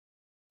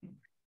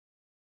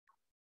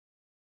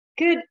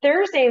Good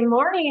Thursday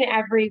morning,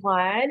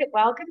 everyone.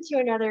 Welcome to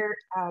another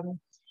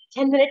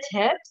 10-minute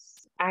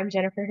tips. I'm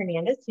Jennifer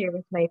Hernandez here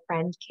with my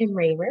friend Kim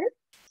Raymer.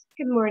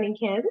 Good morning,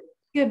 Kim.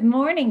 Good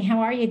morning.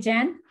 How are you,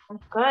 Jen? I'm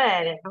good.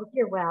 I hope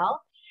you're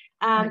well.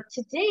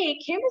 Today,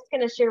 Kim is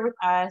going to share with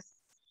us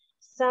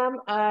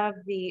some of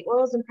the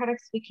oils and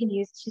products we can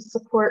use to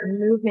support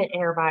movement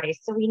in our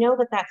bodies. So we know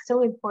that that's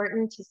so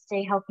important to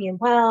stay healthy and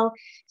well,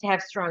 to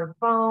have strong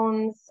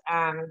bones,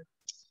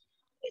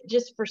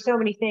 just for so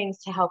many things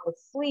to help with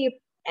sleep.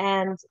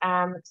 And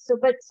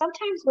but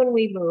sometimes when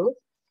we move,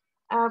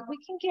 we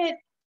can get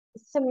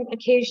some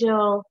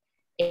occasional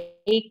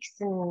aches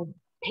and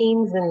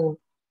pains and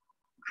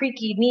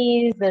creaky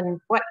knees and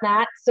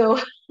whatnot. So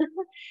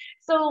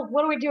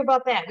what do we do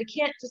about that? We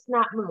can't just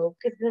not move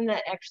because then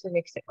that actually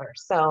makes it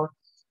worse. So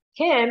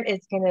Kim is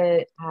going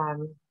to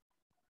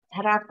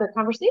head off the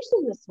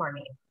conversation this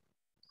morning.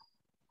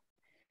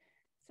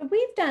 So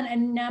we've done a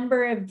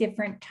number of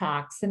different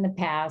talks in the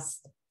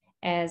past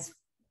as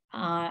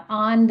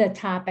on the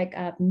topic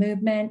of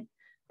movement,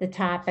 the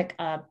topic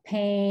of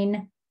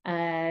pain,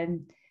 the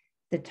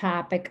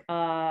topic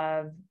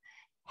of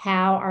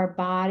how our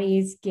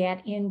bodies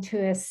get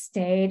into a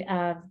state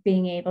of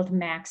being able to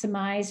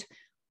maximize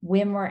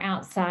when we're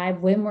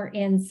outside, when we're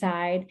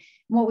inside.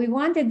 And what we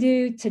want to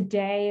do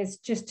today is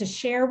just to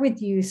share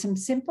with you some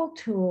simple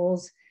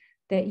tools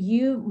that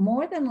you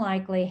more than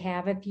likely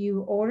have. If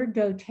you ordered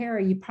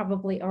doTERRA, you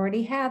probably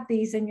already have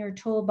these in your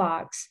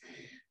toolbox,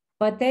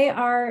 but they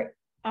are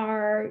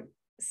our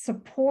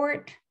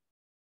support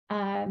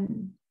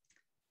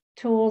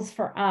tools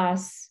for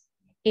us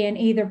in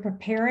either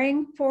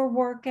preparing for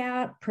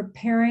workout,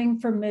 preparing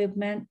for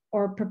movement,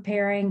 or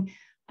preparing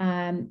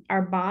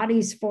our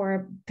bodies for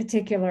a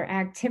particular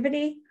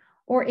activity,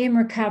 or in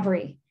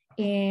recovery,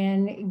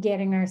 in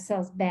getting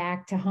ourselves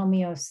back to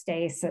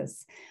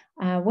homeostasis.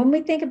 When we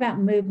think about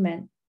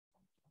movement,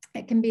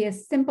 it can be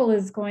as simple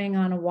as going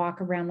on a walk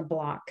around the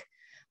block.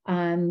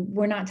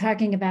 We're not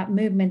talking about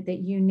movement that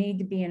you need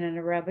to be in an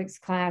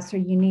aerobics class or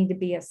you need to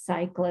be a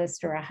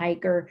cyclist or a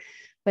hiker,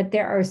 but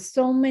there are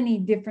so many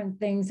different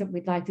things that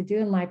we'd like to do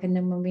in life. And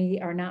then when we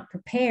are not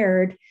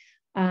prepared,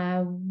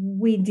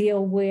 we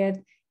deal with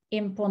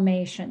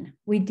inflammation,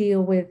 we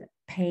deal with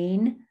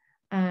pain,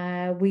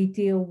 we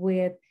deal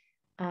with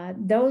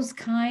those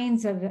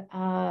kinds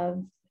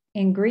of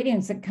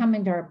ingredients that come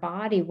into our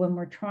body when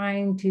we're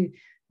trying to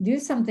do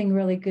something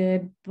really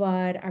good,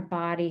 but our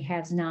body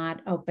has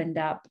not opened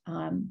up.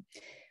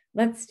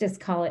 Let's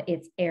just call it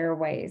its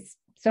airways.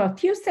 So a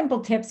few simple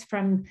tips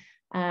from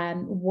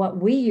what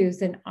we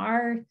use in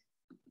our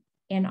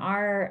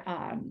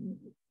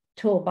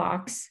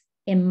toolbox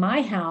in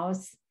my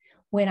house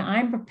when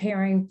I'm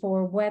preparing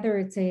for whether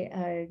it's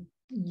a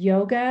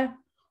yoga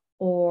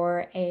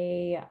or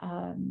a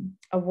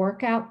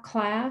workout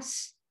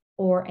class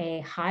or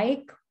a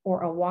hike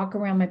or a walk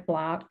around my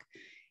block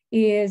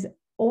is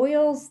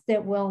oils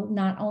that will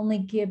not only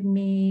give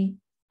me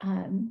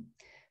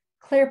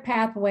clear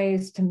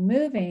pathways to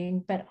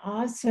moving, but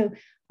also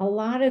a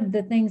lot of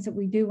the things that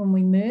we do when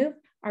we move,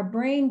 our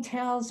brain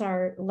tells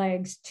our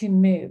legs to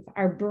move.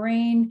 Our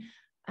brain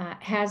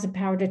has the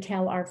power to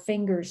tell our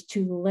fingers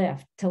to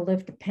lift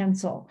a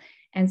pencil.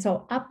 And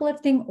so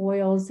uplifting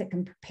oils that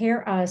can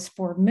prepare us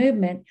for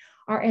movement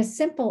are as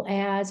simple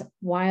as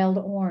wild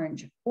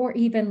orange or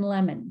even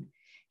lemon.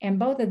 And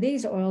both of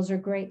these oils are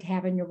great to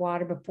have in your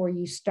water before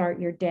you start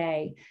your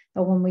day.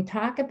 But when we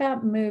talk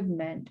about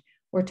movement,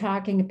 we're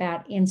talking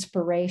about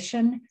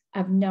inspiration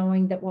of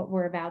knowing that what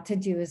we're about to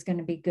do is going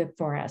to be good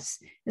for us.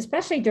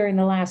 Especially during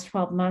the last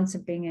 12 months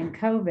of being in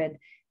COVID,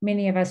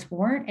 many of us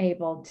weren't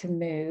able to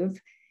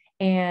move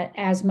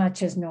as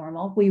much as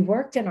normal. We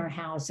worked in our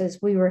houses.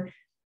 We were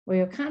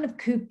kind of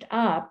cooped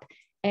up.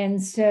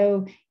 And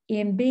so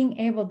in being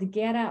able to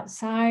get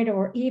outside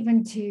or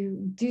even to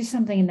do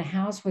something in the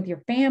house with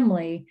your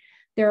family,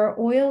 there are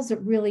oils that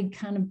really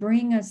kind of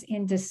bring us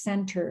into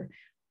center.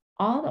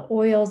 All the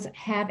oils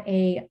have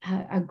a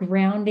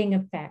grounding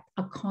effect,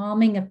 a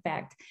calming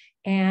effect.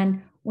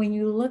 And when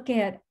you look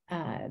at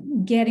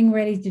getting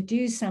ready to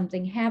do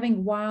something,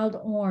 having wild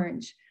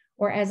orange,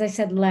 or as I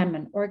said,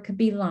 lemon, or it could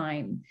be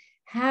lime,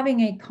 having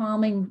a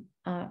calming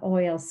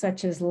oil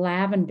such as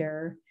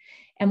lavender.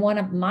 And one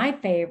of my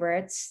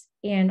favorites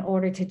in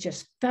order to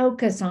just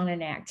focus on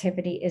an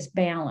activity is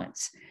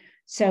balance.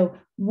 So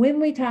when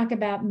we talk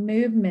about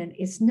movement,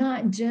 it's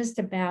not just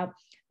about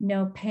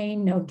no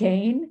pain, no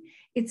gain.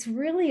 It's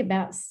really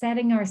about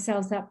setting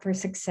ourselves up for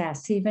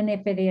success, even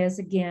if it is,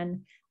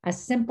 again, a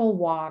simple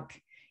walk.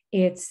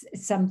 It's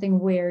something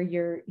where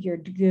you're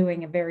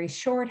doing a very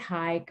short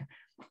hike,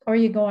 or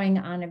you're going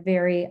on a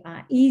very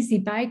easy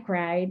bike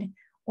ride,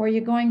 or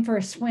you're going for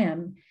a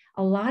swim.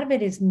 A lot of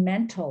it is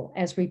mental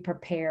as we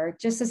prepare,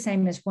 just the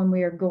same as when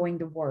we are going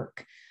to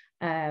work,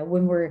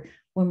 when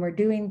we're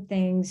doing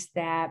things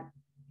that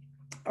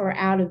are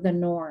out of the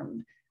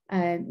norm.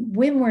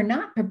 When we're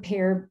not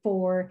prepared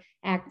for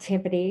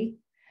activity,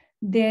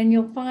 then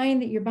you'll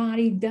find that your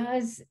body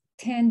does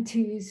tend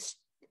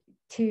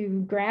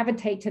to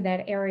gravitate to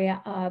that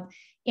area of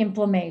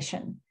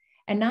inflammation.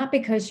 And not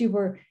because you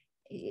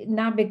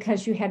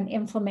had an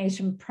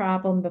inflammation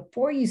problem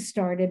before you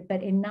started,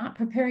 but in not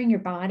preparing your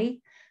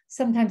body.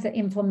 Sometimes the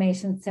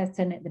inflammation sets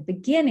in at the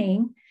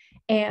beginning,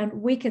 and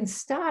we can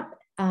stop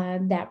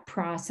that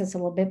process a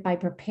little bit by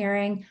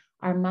preparing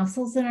our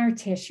muscles and our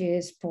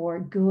tissues for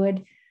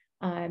good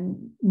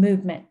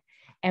movement.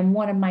 And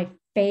one of my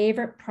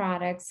favorite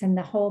products in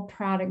the whole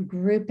product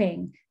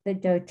grouping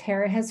that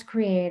doTERRA has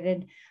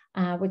created,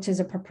 which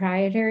is a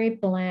proprietary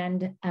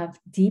blend of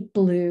Deep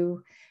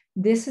Blue.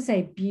 This is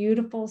a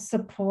beautiful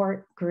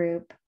support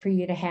group for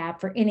you to have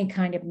for any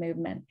kind of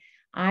movement.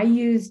 I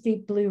use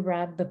Deep Blue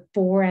Rub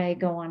before I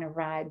go on a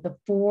ride,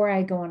 before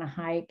I go on a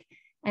hike,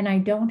 and I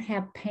don't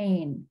have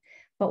pain.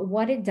 But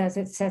what it does,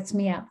 it sets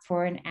me up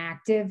for an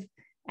active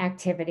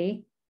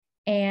activity,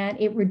 and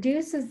it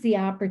reduces the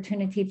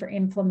opportunity for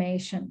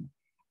inflammation.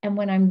 And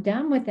when I'm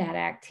done with that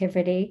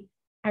activity,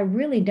 I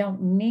really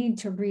don't need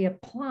to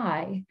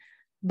reapply.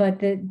 But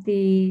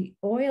the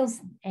oils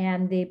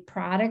and the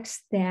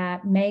products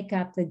that make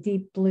up the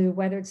Deep Blue,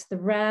 whether it's the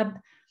rub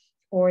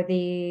or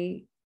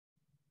the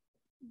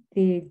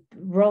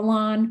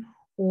roll-on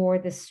or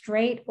the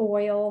straight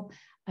oil,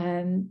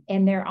 and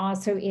there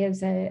also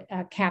is a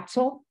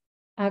capsule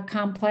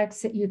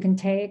complex that you can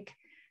take.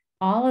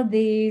 All of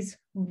these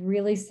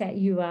really set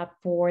you up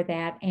for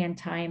that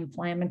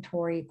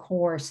anti-inflammatory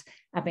course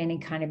of any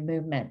kind of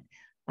movement.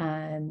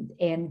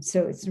 And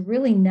so it's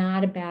really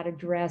not about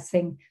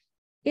addressing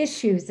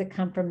issues that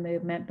come from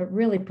movement, but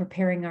really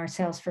preparing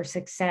ourselves for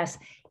success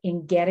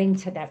in getting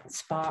to that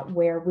spot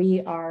where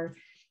we are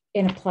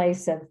in a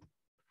place of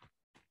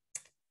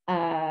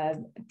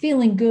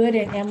feeling good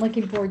and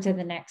looking forward to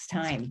the next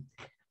time.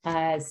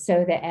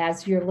 So that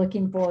as you're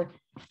looking for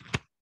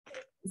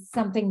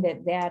something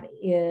that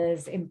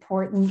is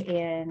important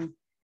in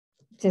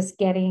just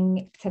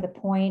getting to the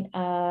point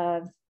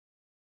of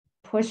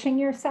pushing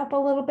yourself a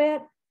little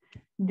bit,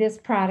 this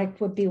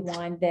product would be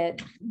one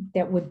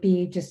that would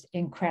be just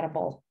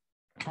incredible.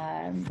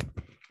 And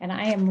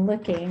I am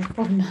looking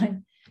for my,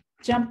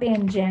 jump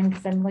in, Jen,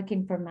 because I'm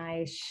looking for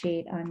my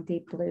sheet on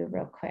Deep Blue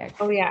real quick.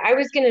 Oh yeah, I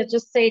was gonna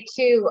just say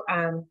too,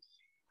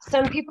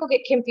 some people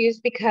get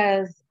confused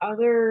because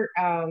other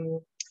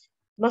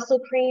muscle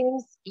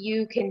creams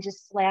you can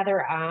just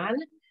slather on,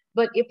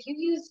 but if you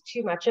use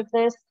too much of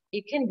this,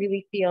 it can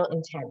really feel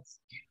intense.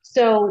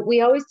 So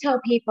we always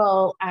tell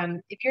people,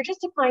 if you're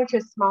just applying to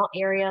a small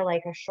area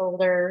like a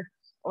shoulder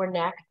or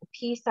neck, a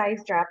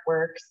pea-sized drop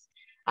works.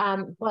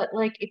 But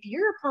like if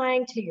you're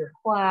applying to your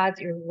quads,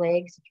 your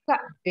legs, if you've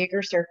got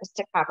bigger surface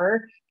to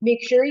cover,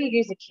 make sure you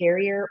use a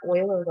carrier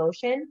oil or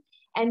lotion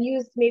and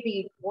use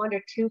maybe 1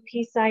 or 2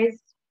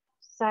 pea-sized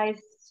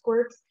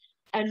squirts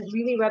and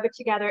really rub it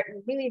together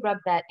and really rub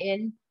that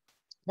in.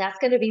 That's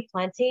going to be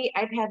plenty.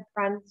 I've had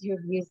friends who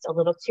have used a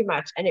little too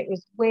much and it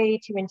was way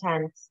too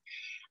intense.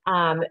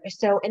 And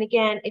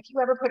again, if you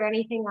ever put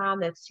anything on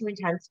that's too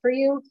intense for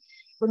you,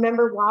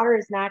 remember water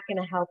is not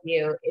going to help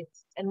you.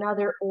 It's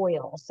another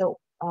oil. So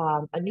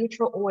a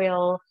neutral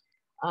oil,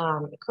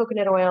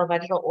 coconut oil,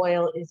 vegetable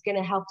oil is going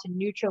to help to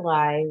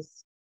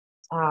neutralize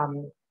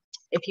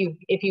if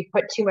you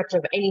put too much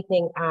of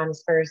anything on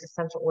as far as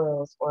essential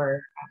oils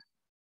or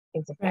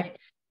things like that. Right.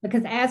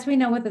 Because as we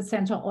know with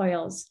essential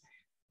oils,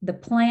 the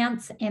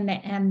plants and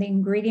the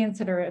ingredients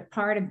that are a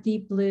part of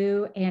Deep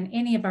Blue and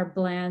any of our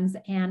blends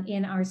and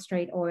in our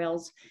straight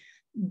oils,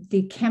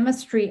 the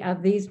chemistry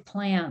of these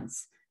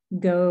plants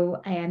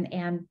go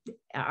and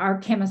our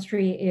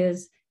chemistry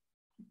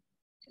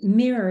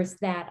mirrors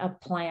that of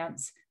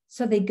plants.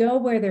 So they go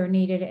where they're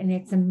needed and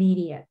it's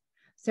immediate.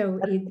 So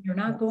you're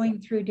not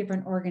going through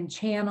different organ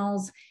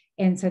channels.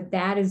 And so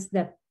that is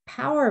the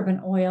power of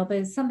an oil, but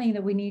it's something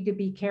that we need to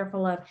be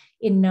careful of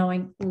in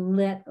knowing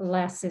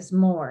less is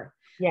more.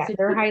 Yeah, so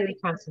they're highly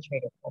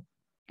concentrated.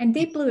 And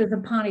Deep Blue is a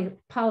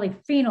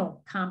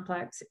polyphenol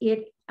complex.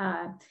 It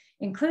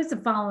includes the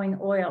following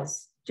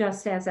oils,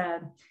 just as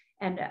a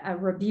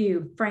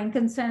review: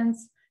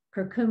 frankincense,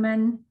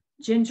 curcumin,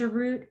 ginger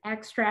root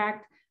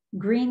extract,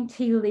 green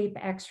tea leaf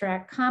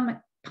extract,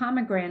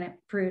 pomegranate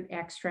fruit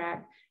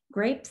extract,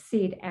 grape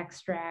seed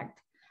extract,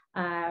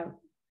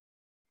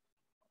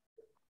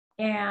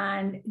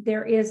 and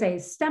there is a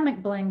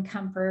stomach blend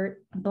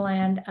comfort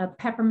blend of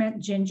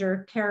peppermint,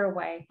 ginger,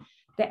 caraway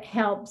that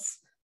helps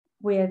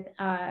with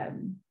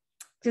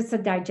just the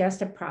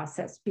digestive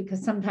process,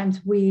 because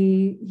sometimes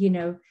we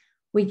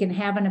can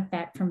have an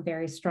effect from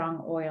very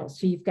strong oils.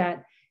 So you've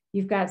got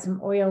some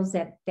oils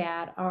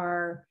that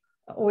are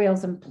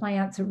oils and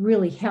plants that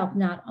really help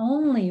not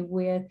only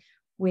with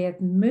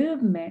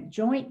movement,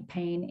 joint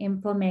pain,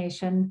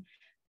 inflammation,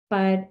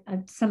 but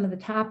some of the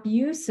top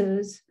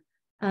uses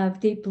of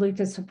Deep Blue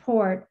to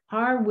support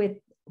are with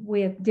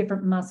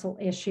different muscle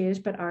issues,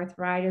 but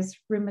arthritis,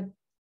 rheumatoid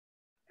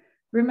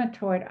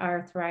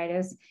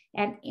arthritis,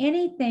 and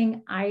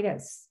anything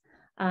itis.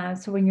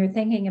 So when you're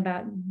thinking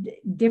about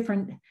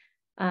different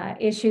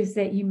issues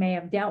that you may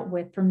have dealt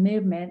with from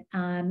movement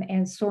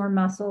and sore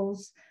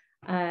muscles,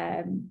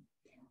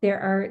 there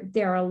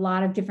are a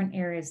lot of different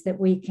areas that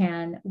we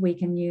can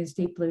use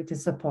Deep Blue to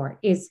support.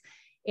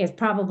 is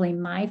probably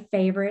my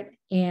favorite,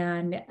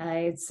 and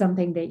it's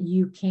something that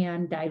you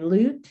can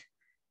dilute,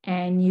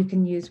 and you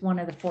can use one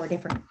of the 4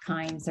 different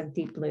kinds of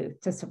Deep Blue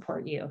to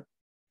support you.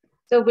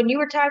 So when you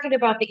were talking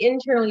about the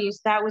internal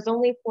use, that was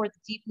only for the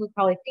Deep Blue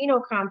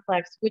Polyphenol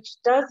Complex,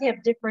 which does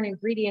have different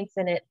ingredients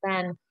in it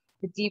than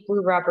the Deep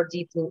Blue Rub or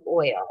Deep Blue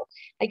Oil.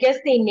 I guess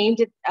they named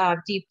it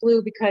Deep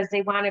Blue because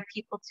they wanted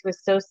people to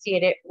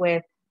associate it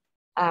with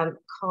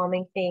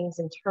calming things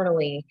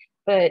internally.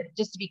 But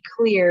just to be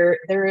clear,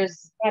 there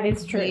is that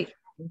is true.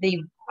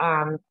 The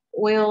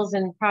oils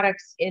and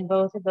products in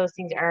both of those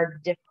things are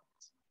different.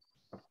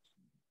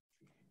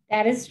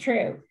 That is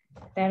true.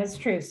 That is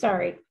true.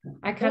 Sorry,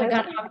 I kind of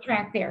got off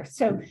track there.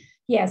 So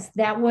yes,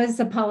 that was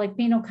the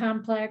polyphenol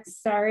complex.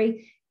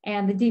 Sorry.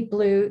 And the Deep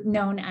Blue,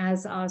 known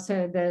as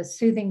also the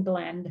Soothing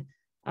Blend,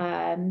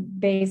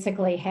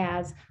 basically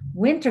has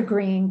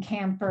wintergreen,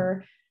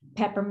 camphor,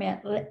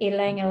 peppermint,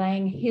 ylang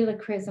ylang,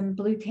 helichrysum,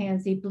 blue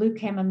tansy, blue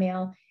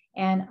chamomile,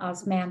 and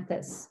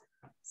osmanthus.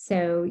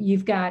 So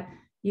you've got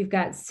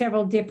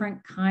several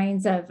different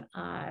kinds of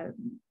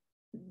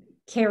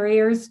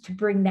carriers to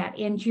bring that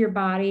into your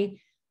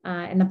body.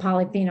 And the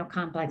polyphenol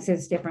complex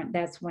is different.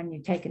 That's when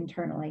you take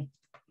internally.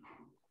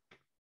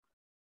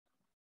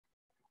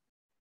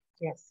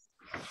 Yes.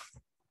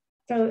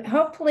 So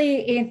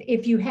hopefully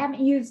if you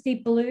haven't used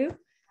Deep Blue,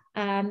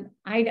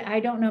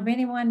 I don't know of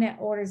anyone that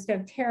orders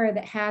doTERRA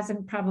that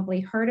hasn't probably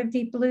heard of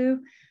Deep Blue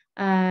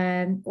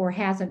or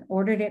hasn't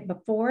ordered it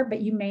before,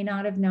 but you may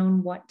not have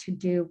known what to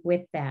do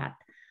with that.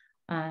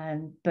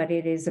 But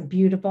it is a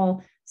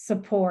beautiful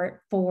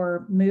support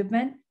for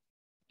movement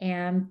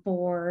and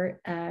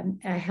for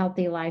a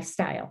healthy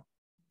lifestyle.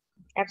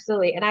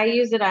 Absolutely. And I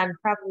use it on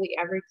probably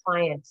every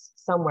client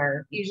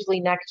somewhere, usually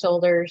neck,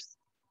 shoulders,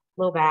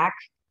 low back.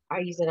 I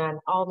use it on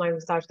all my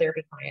massage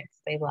therapy clients.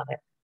 They love it.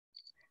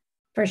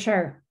 For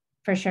sure.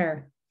 For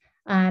sure.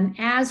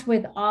 As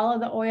with all of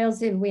the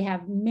oils, we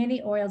have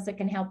many oils that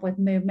can help with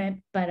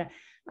movement, but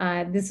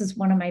this is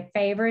one of my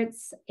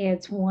favorites.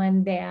 It's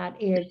one that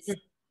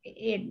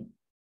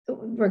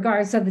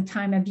regardless of the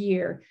time of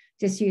year,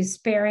 just use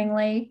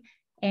sparingly.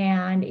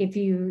 And if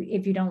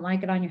you don't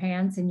like it on your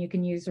hands, then you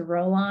can use a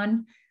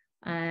roll-on.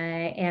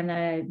 And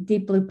the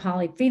Deep Blue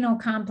Polyphenol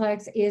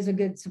Complex is a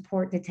good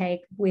support to take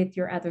with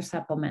your other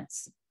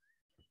supplements.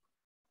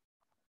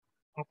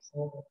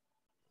 Absolutely.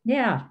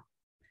 Yeah.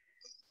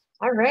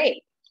 All right.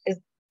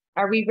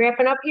 Are we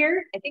wrapping up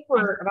here? I think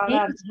we're about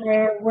out of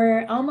time.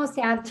 We're almost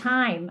out of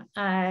time.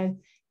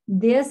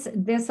 This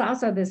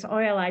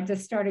oil, I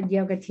just started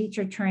yoga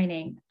teacher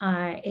training,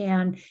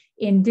 and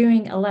in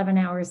doing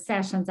 11-hour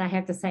sessions, I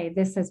have to say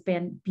this has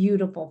been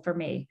beautiful for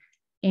me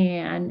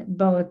in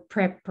both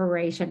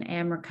preparation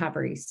and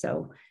recovery.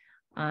 So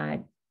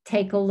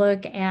take a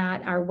look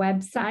at our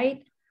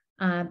website.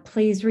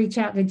 Please reach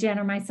out to Jen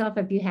or myself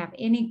if you have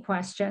any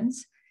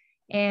questions.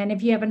 And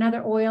if you have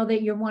another oil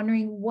that you're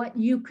wondering what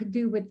you could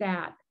do with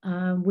that,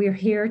 we're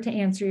here to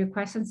answer your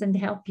questions and to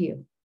help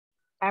you.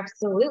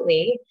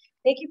 Absolutely.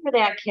 Thank you for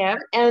that, Kim.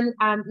 And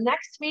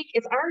next week,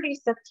 it's already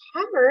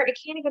September. I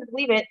can't even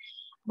believe it.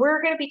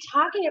 We're going to be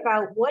talking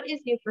about what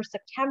is new for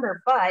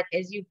September. But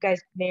as you guys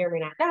may or may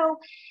not know,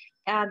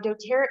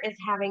 doTERRA is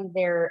having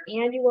their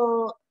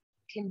annual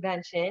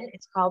convention.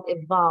 It's called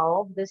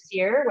Evolve this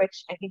year,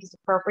 which I think is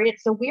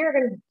appropriate. So we are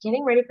going to be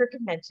getting ready for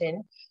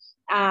convention.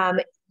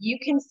 You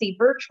can see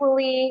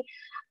virtually.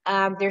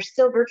 There's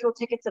still virtual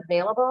tickets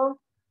available.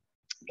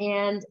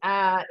 And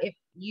if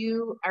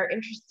you are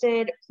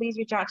interested, please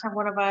reach out to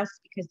one of us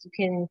because you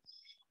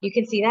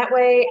can see that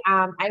way.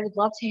 I would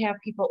love to have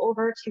people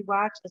over to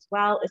watch as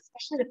well,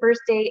 especially the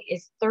first day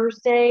is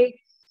Thursday,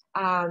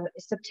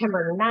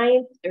 September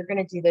 9th. They're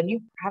going to do the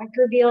new product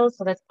reveals.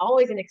 So that's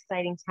always an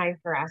exciting time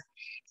for us.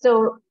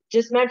 So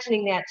just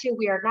mentioning that too,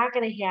 we are not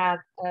going to have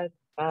a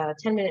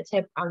 10-minute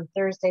tip on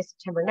Thursday,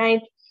 September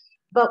 9th,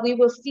 but we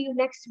will see you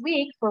next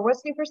week for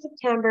what's new for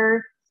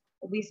September.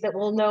 At least that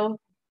we'll know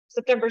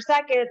September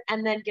 2nd,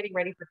 and then getting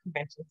ready for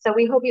convention. So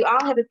we hope you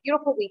all have a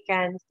beautiful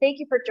weekend. Thank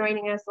you for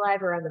joining us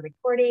live or on the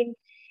recording,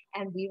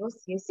 and we will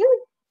see you soon.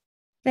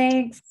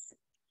 Thanks.